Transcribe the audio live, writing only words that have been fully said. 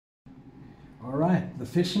Alright, the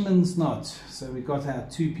fisherman's knot. So we got our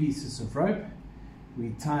 2 pieces of rope, we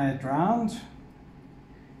tie it round,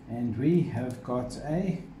 and we have got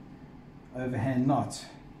a overhand knot.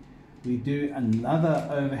 We do another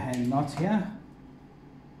overhand knot here,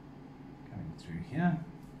 going through here,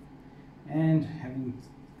 and having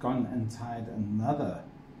gone and tied another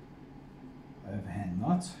overhand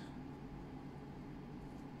knot,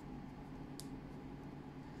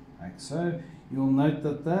 like so. You'll note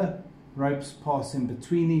that the ropes pass in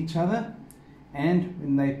between each other, and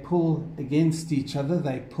when they pull against each other,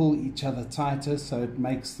 they pull each other tighter, so it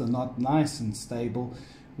makes the knot nice and stable,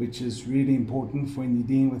 which is really important for when you're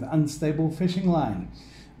dealing with unstable fishing line.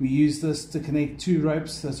 We use this to connect 2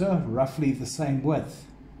 ropes that are roughly the same width.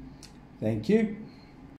 Thank you.